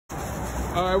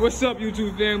Alright, what's up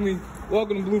YouTube family?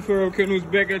 Welcome to Blue Pharaoh Kennels,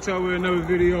 back at y'all with another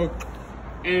video.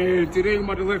 And today I'm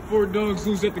about to let 4 dogs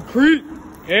loose at the creek.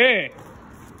 Yeah.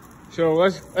 So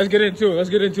let's get into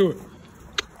it.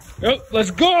 Yep,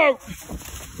 let's go!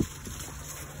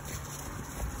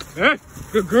 Yeah,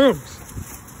 good girls.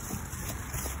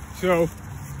 So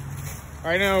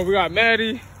right now we got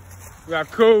Maddie, we got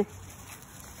Co,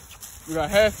 we got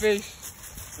Half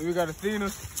Face, and we got Athena.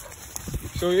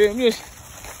 So yeah, I'm just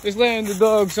letting the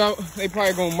dogs out. They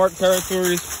probably gonna mark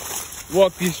territories,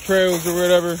 walk these trails or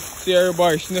whatever. See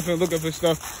everybody sniffing, looking for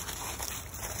stuff.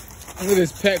 Look at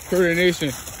this pack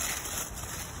coordination.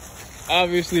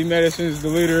 Obviously, Madison is the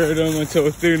leader of them until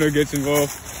Athena gets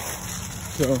involved.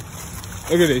 So,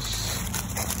 look at this.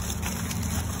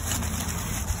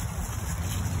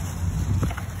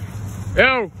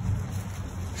 Yo!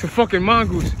 It's a fucking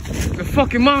mongoose. It's a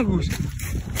fucking mongoose.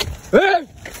 Hey!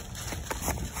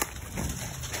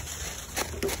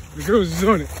 The girls is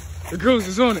on it. The girls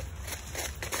is on it.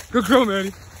 Good girl,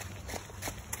 Maddie.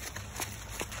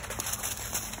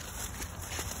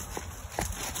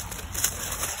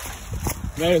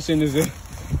 Madison is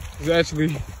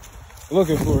actually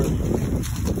looking for it.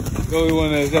 The only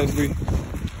one that's actually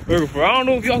looking for it. I don't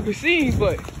know if y'all can see,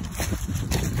 but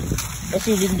let's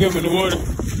see if we can get him in the water.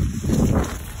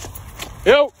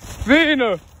 Yo,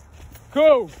 Athena,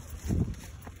 go.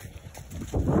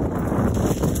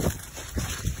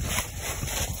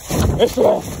 That's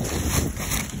all.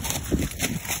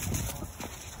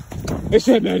 That's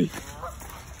it, Maddie.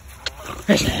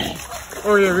 That's it.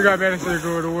 Oh yeah, we got Madison to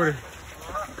go in the water.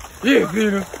 Yeah,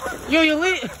 Athena. Yo, your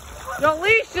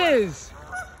leashes!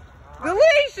 The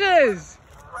leashes!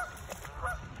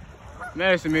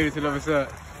 Madison made it to the other side.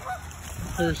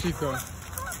 Here she comes.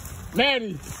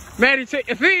 Maddie, take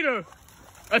Athena!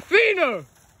 Athena!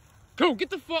 Go, get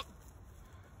the fuck.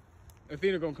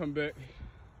 Athena gonna come back.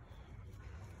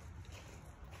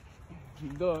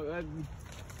 Dog,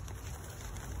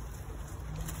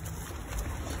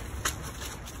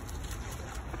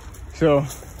 so,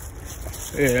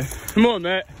 yeah. Come on,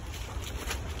 Matt.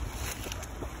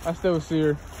 I still see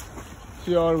her.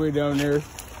 She all the way down there.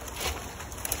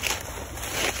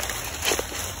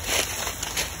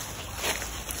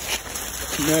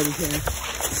 Maddie came.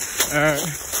 Alright.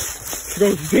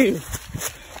 Go to Dave.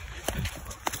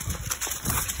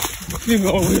 She's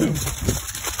all with him.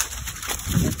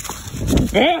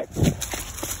 Matt!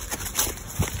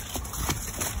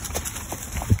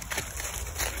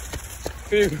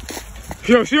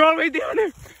 Yo, she all the way down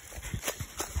there.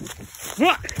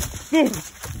 What?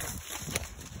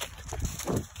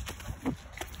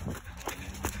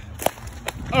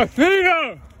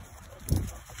 Athena!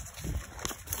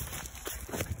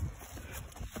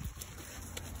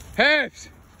 Habs!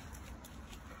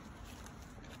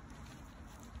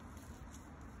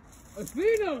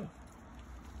 Athena!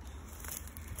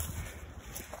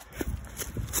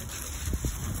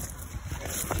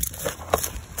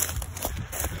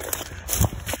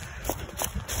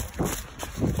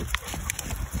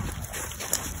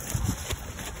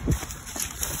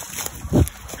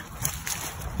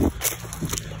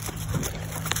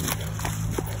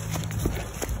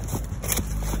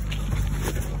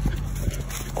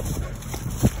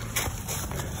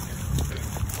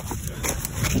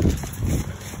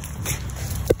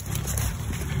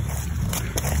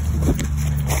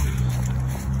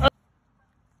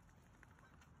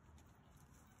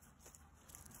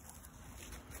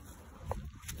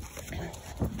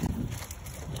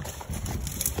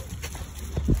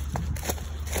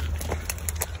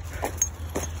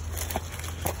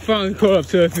 Finally caught up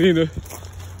to Athena.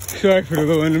 Sorry for the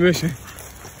little intermission.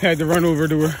 Had to run over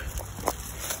to her.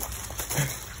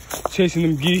 Chasing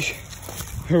them geese.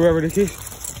 Whoever the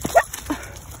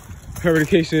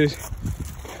case is.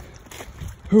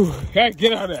 Whew. Hey,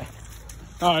 get out of there.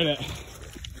 Out of that.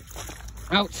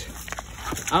 Out.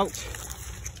 Out.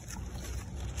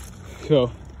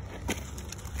 So,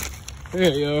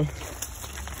 there you go.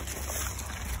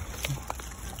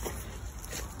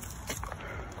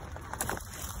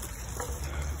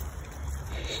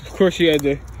 Of course she had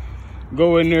to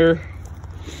go in there,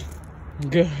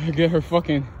 get her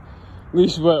fucking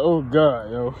leash wet. Oh God,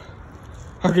 yo.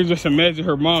 I can just imagine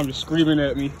her mom just screaming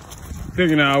at me,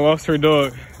 thinking I lost her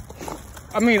dog.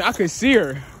 I mean, I could see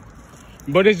her,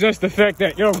 but it's just the fact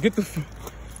that, yo,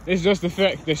 it's just the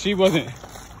fact that she wasn't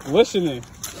listening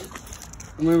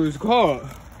when it was called.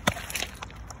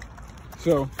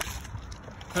 So,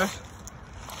 that's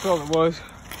all it was.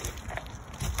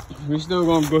 We still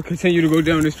gonna continue to go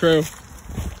down this trail.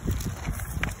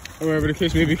 Or whatever the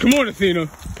case may be. Come on, Athena.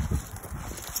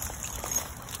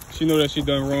 She know that she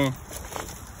done wrong.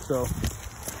 So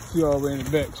She all the way in the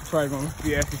back. She's probably gonna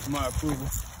be asking for my approval,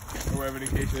 or whatever the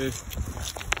case is.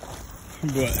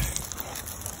 But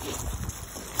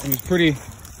it was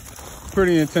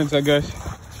pretty intense, I guess.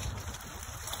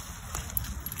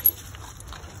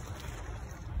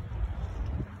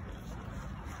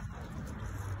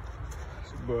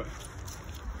 But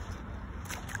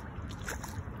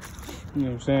you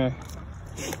know what I'm saying?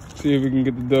 See if we can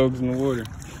get the dogs in the water.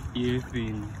 Yeah,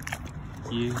 feeding.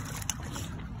 Yeah.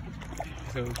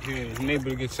 It's okay. I'm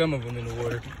able to get some of them in the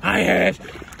water. Hi, Ash.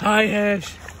 Hi,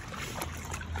 Ash.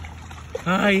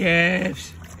 Hi,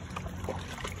 Ash.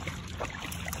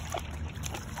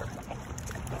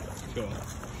 So,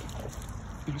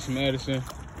 it's Madison.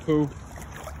 Who?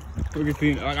 Look at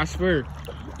the. I swear,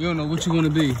 you don't know what you're gonna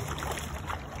be.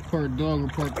 Part dog or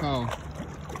part cow.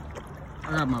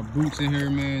 I got my boots in here,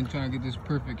 man, trying to get this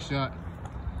perfect shot.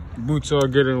 Boots all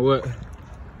getting wet.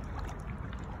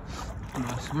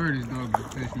 I swear this dog's a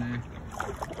fish, man. I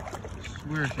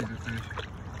swear she's a fish.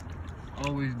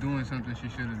 Always doing something she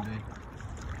shouldn't be.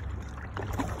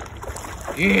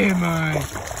 Yeah, man.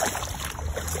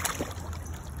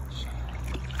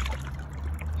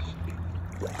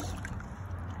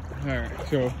 Alright,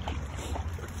 so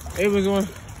it was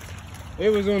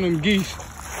on them geese.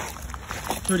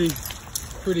 Pretty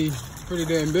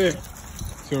damn big.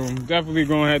 So I'm definitely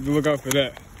gonna have to look out for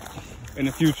that in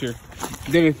the future.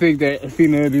 Didn't think that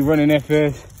Athena would be running that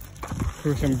fast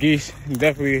for some geese.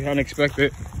 Definitely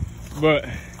unexpected. But,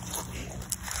 you know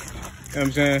what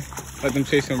I'm saying? Let them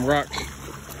chase some rocks.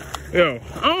 Yo,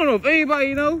 I don't know if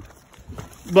anybody know,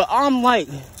 but I'm like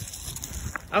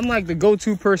the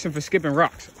go-to person for skipping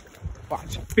rocks.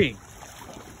 Watch, bing.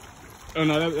 Oh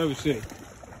no, that was sick.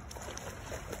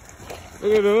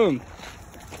 Look at them.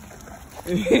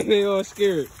 They all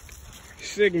scared.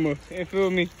 Sigma, you feel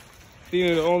me?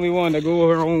 Athena the only one that go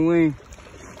her own lane.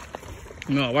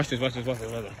 No, watch this. Oh,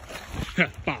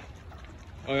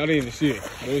 I didn't even see it.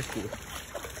 But it's cool.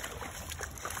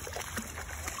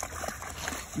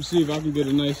 Let me see if I can get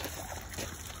a nice,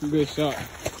 good shot.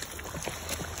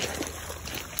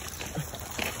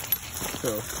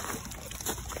 So,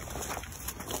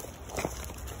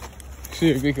 see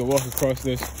if we can walk across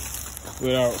this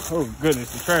without, oh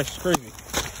goodness, the trash is crazy.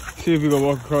 See if we can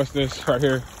walk across this right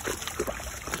here.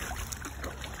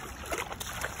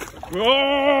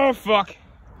 Oh, fuck.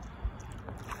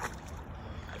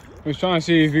 I was trying to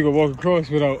see if we could walk across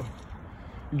without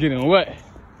getting wet,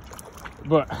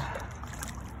 but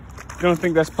I don't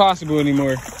think that's possible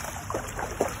anymore.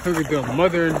 Look at them,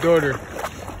 mother and daughter,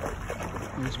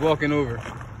 just walking over.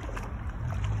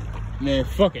 Man,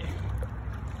 fuck it.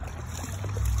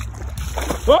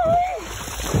 Oh!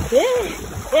 Oh!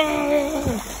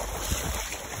 Oh!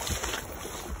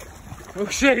 Oh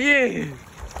shit, yeah!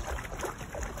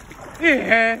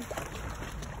 Yeah!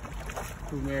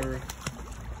 Whomever.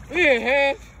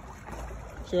 Yeah, Habs.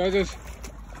 So I just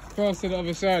crossed to the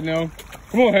other side now.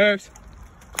 Come on, Habs.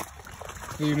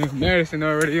 Even if Madison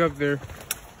already up there.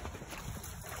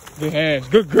 Good Habs.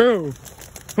 Good girl.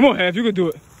 Come on, Habs. You can do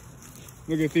it.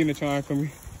 Look at Athena trying to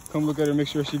come look at her, make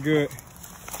sure she's good.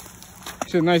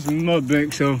 It's a nice mud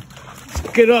bank, so let's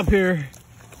get up here.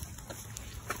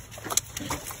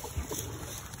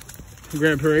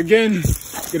 Grab her again.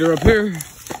 Get her up here.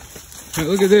 And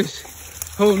look at this.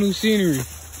 Whole new scenery.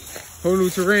 Whole new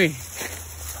terrain.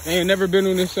 I ain't never been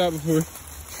on this side before.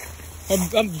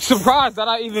 I'm surprised that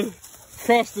I even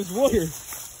crossed this water.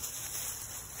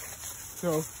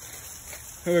 So,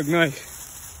 that look nice.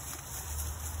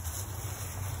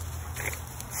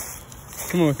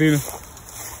 Come on, Athena.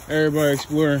 Everybody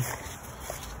exploring.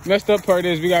 Messed up part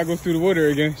is we gotta go through the water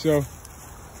again, so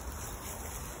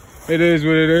it is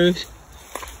what it is.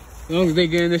 As long as they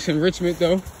getting this enrichment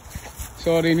though, that's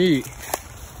all they need.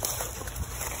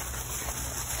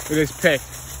 Look at this pet.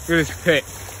 Look at this pet.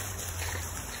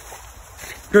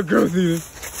 Good girl, Athena.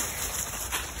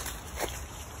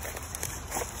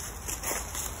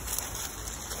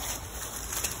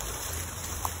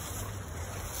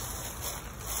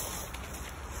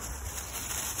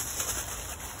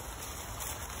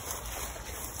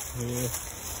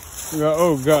 Yeah.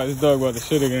 Oh God, this dog about to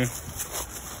shit again.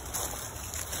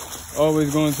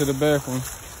 Always going to the bathroom.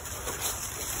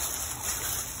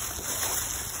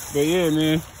 But yeah,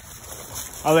 man.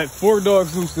 I let 4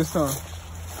 dogs loose this time.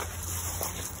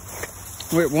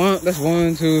 Wait, that's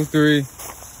 1, 2, 3.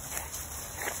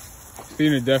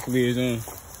 Athena definitely is on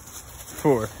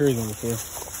 4. Here's number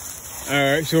 4.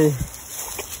 Alright, so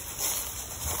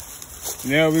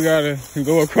now we gotta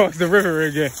go across the river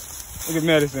again. Look at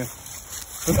Madison.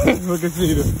 Look at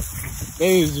Athena.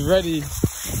 They is ready,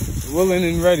 willing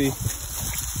and ready.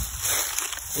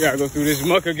 We gotta go through this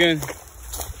muck again.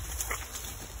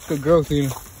 Good girl, Tina.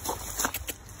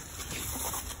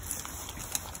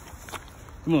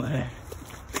 Come on, man.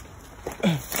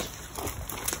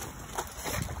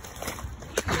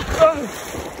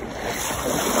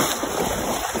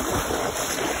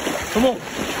 Come on.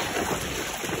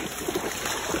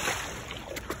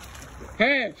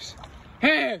 Halves.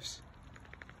 Halves.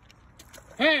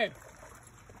 Half.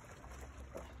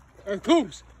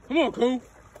 Coops. Come on, Coop.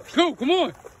 Coop, come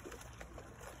on.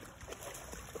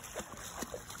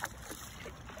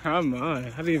 Come on. I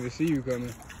didn't even see you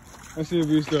coming. I see if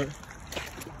you start.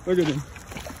 Look at them.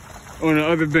 On the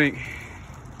other bank.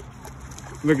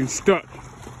 Looking stuck.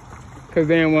 Because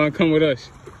they didn't want to come with us.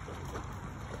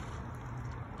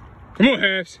 Come on,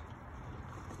 Halves.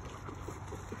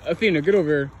 Athena, get over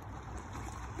here.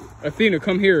 Athena,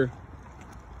 come here.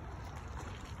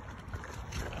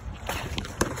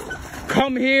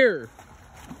 Come here.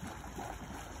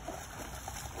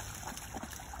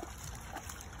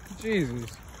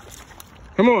 Jesus.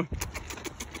 Come on.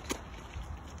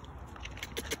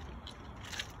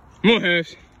 Come on,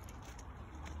 Halves.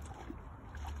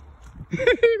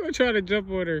 You're gonna try to jump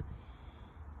on her.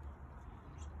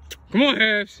 Come on,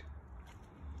 Halves.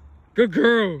 Good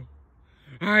girl.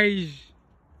 Aye.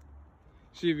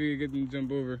 See if we can get them to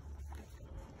jump over.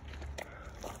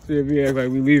 See if we act like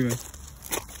we leaving.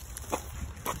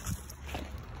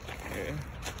 Yeah.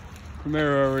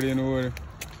 Camaro already in the water.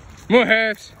 Come on,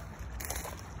 Halves.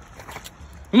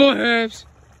 Come on, Halves.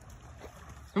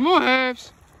 Come on,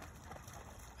 Halves.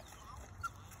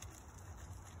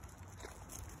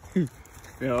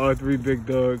 Yeah, all three big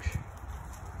dogs.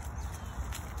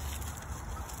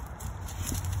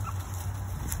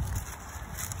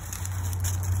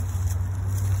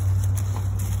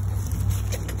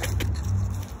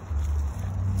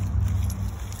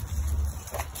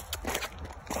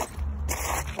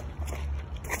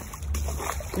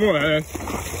 Come on,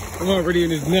 Halves. I'm already in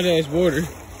this nut ass water.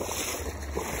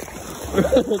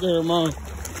 Look at her mom.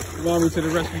 Mommy to the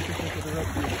rescue. Sister to the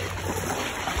rescue.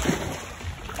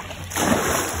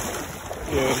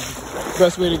 Yeah,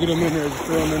 best way to get them in there is to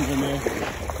throw them in there, man.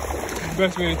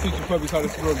 Best way to teach your puppies how to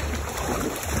swim.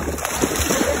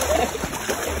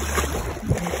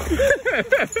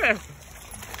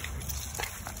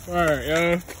 Alright,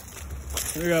 yo.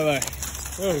 We got like,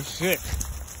 oh shit.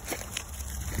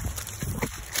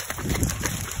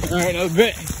 Alright, that was a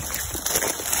bit.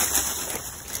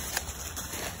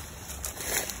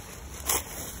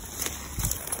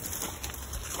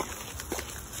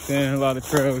 Damn, a lot of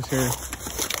trails here.